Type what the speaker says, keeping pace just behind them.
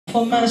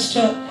For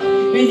Master,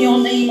 in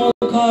your name, oh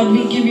God,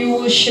 we give you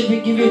worship, we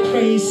give you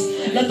praise.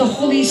 Let the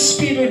Holy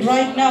Spirit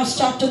right now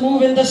start to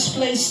move in this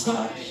place,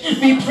 God.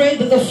 We pray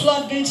that the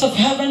floodgates of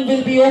heaven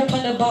will be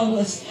open above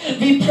us.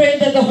 We pray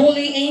that the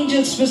holy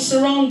angels will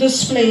surround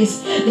this place.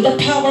 That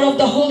the power of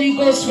the Holy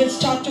Ghost will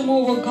start to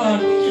move, oh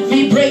God.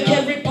 We break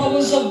every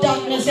powers of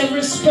darkness,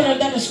 every spirit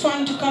that is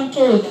trying to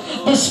control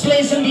this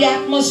place in the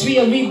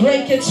atmosphere. We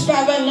break its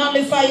power and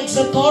nullify its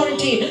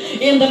authority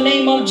in the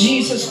name of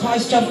Jesus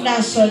Christ of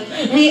Nazareth.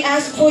 We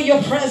ask for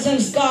your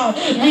presence, God.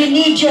 We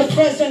need your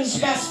presence,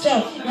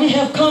 Master. We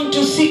have come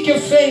to seek your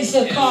face,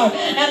 oh God.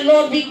 And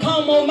Lord, we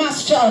come, oh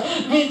Master,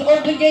 with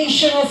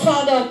obligation, oh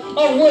Father,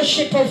 of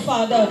worship, oh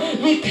Father.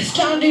 We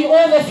stand in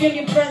awe of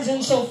your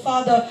presence, oh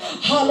Father.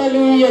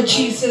 Hallelujah,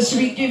 Jesus.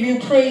 We give you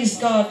praise,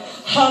 God.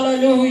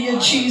 Hallelujah,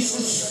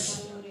 Jesus.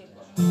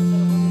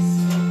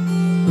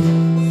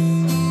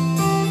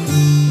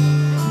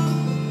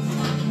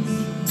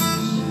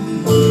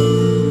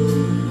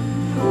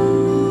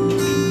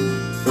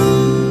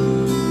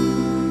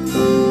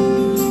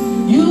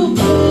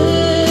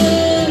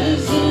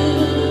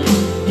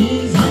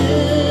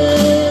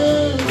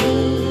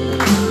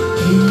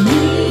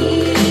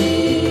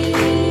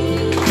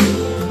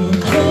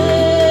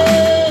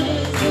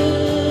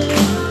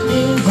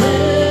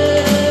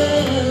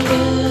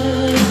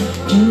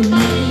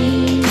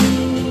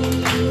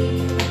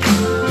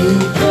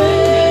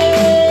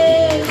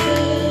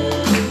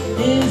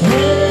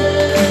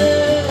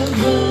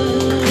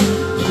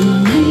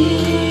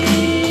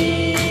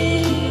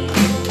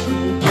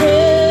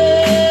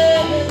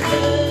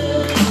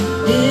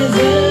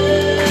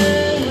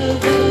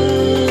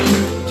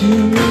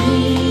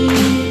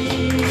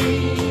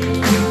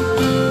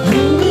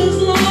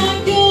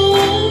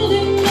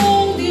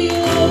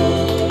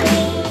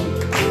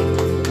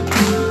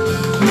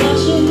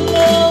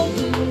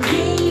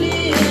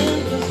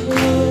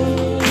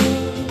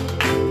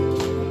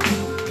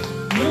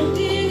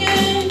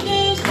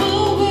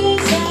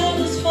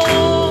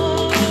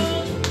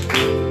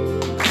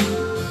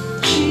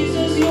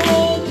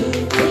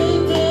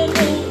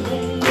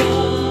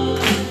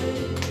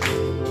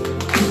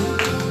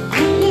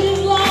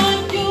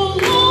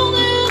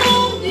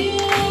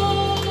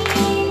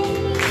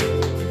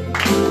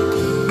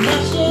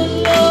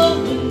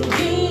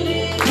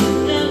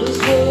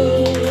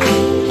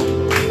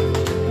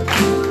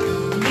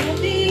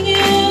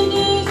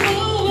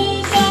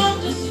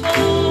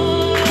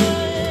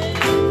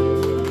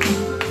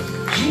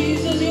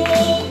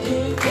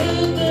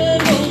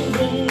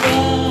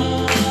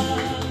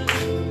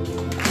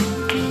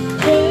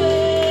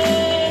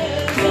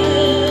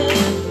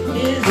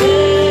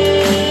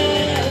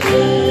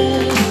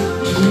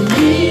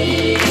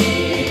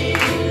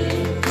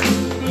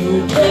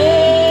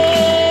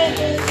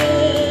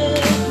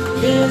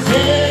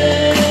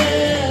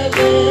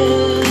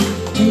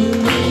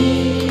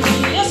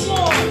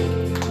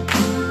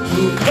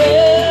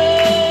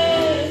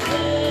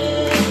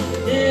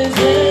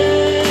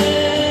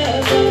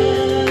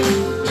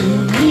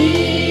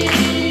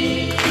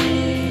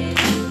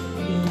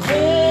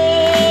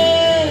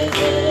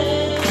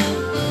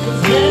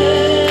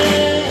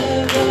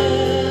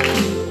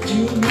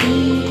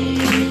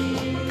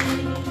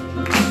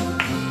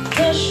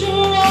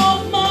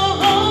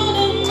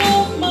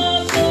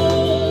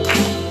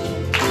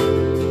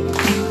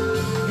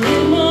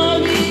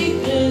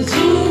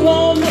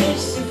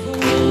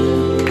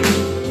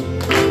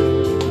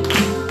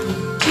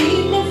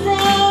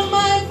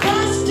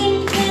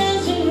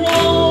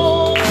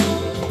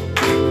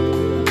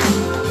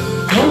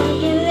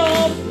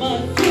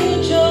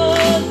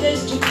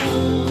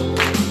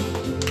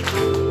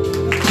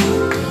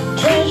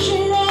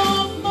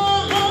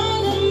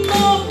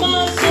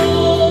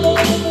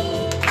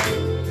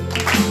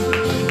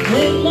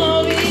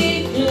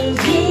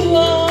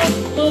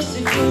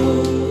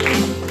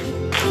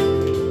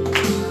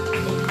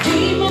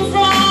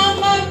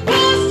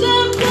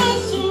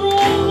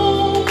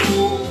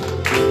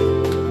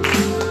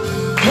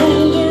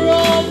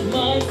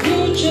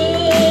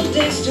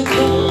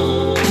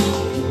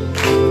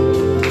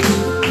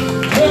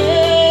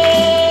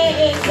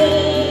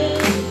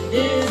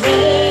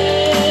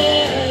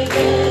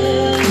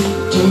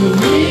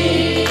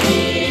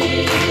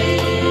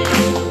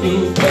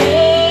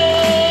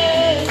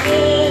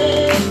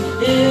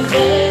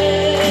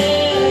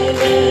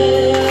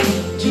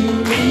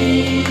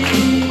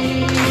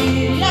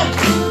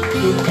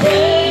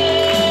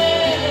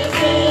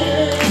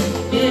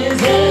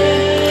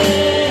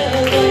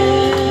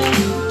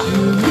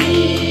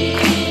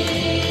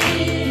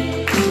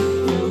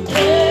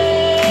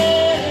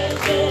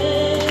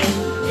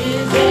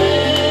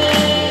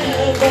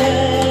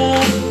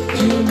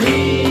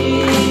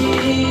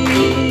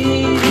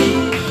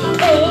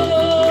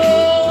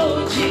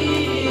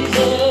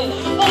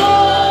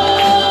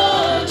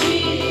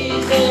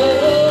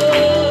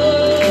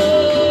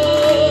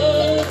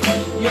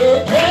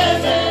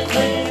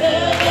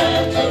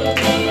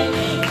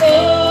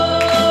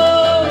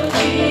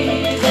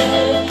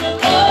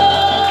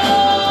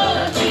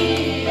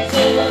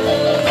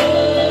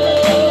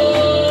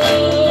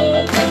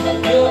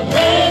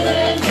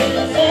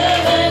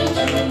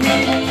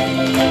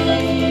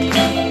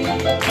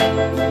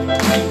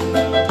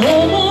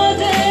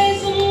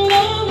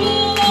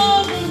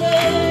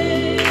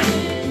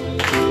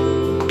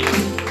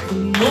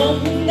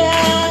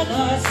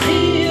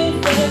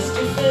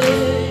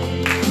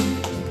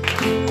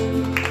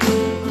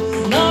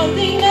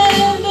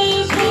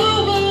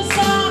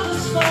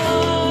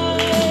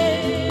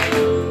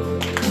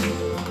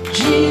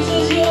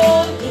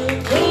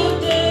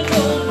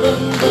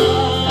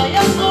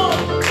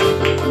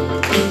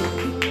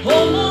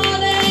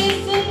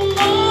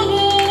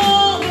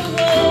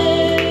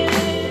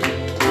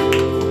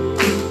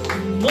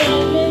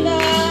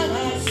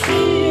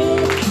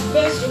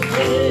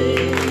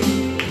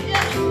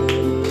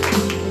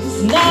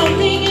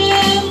 Nothing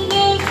in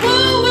this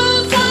world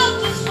will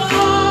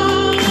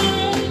satisfy.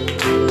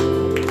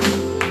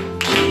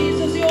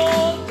 Jesus,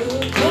 you're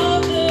the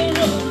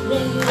governor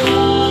of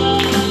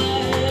life.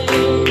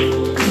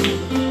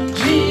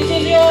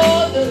 Jesus,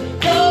 you're the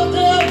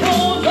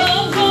governor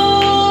of all.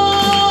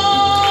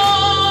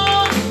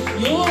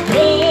 Your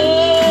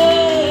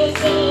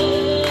presence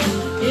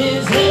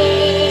is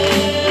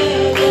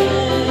heaven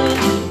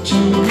to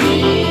me.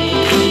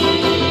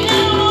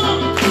 Your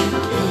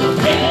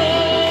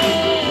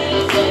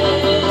presence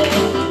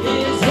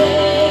is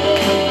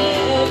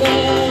heaven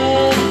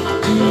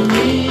to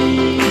me.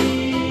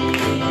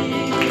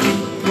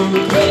 Your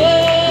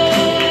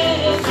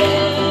presence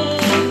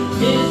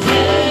is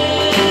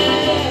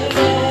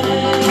heaven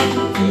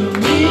to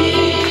me.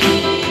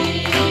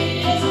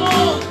 Yes,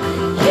 Lord.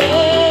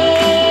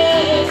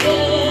 Presence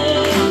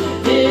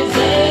is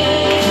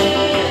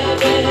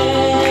heaven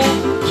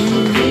to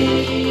me.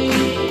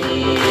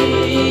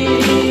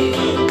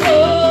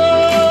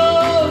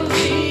 Oh,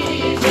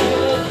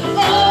 Jesus.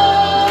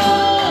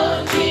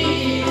 Oh,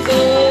 Jesus.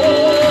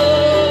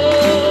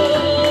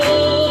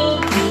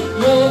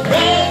 Your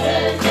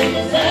presence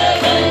is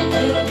heaven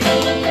to me.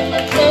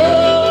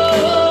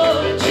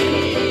 Oh,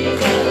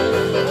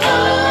 Jesus.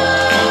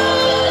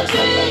 Oh,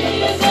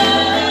 Jesus.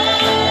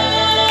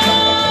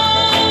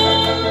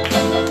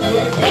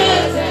 Your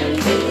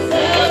presence is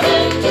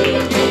heaven to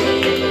me.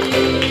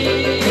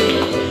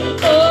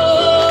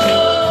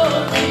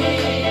 Oh,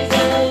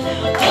 Jesus.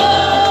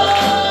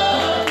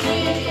 Oh,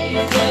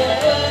 Jesus.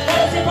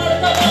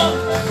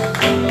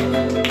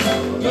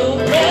 Your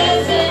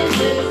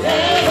presence is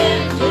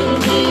heaven to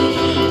me.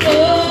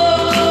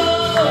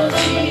 Oh,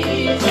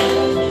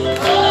 Jesus.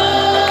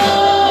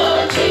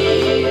 Oh,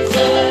 Jesus.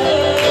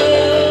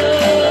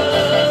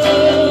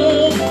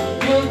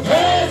 Your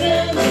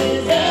presence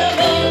is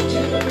heaven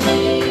to me.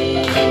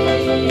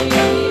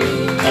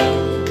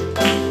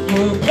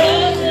 Your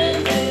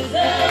presence is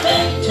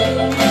heaven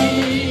to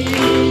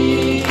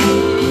me.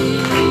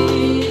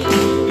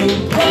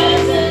 Your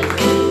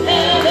presence is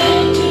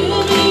heaven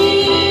to me.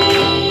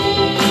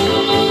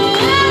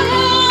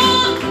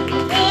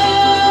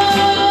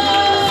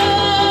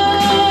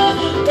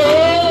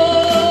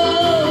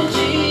 Oh,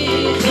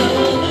 Jesus.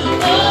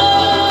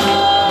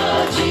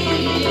 Oh,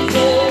 Jesus.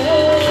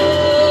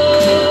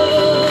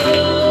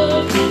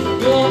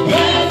 Your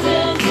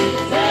presence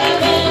is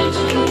heaven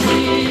to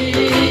me.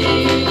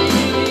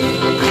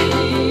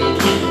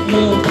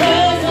 Your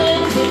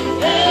presence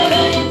is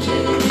heaven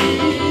to me.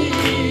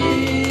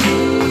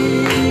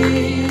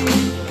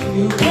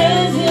 Your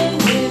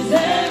presence is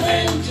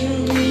heaven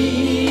to me.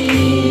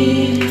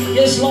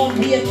 Yes, Lord,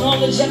 we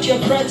acknowledge that your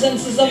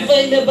presence is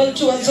available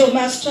to us, oh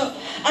Master.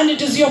 And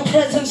it is your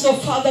presence, oh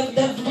Father,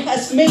 that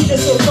has made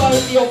us, oh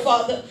worthy, oh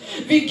Father.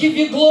 We give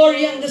you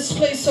glory in this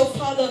place, oh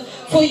Father,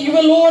 for you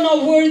alone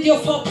are worthy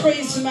of our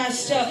praise,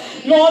 Master.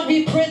 Lord,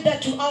 we pray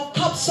that our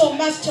cups, oh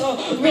Master,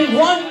 will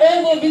run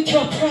over with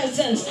your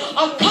presence.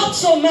 Our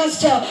cups, oh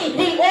Master,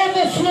 will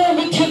overflow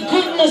with your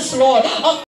goodness, Lord. Our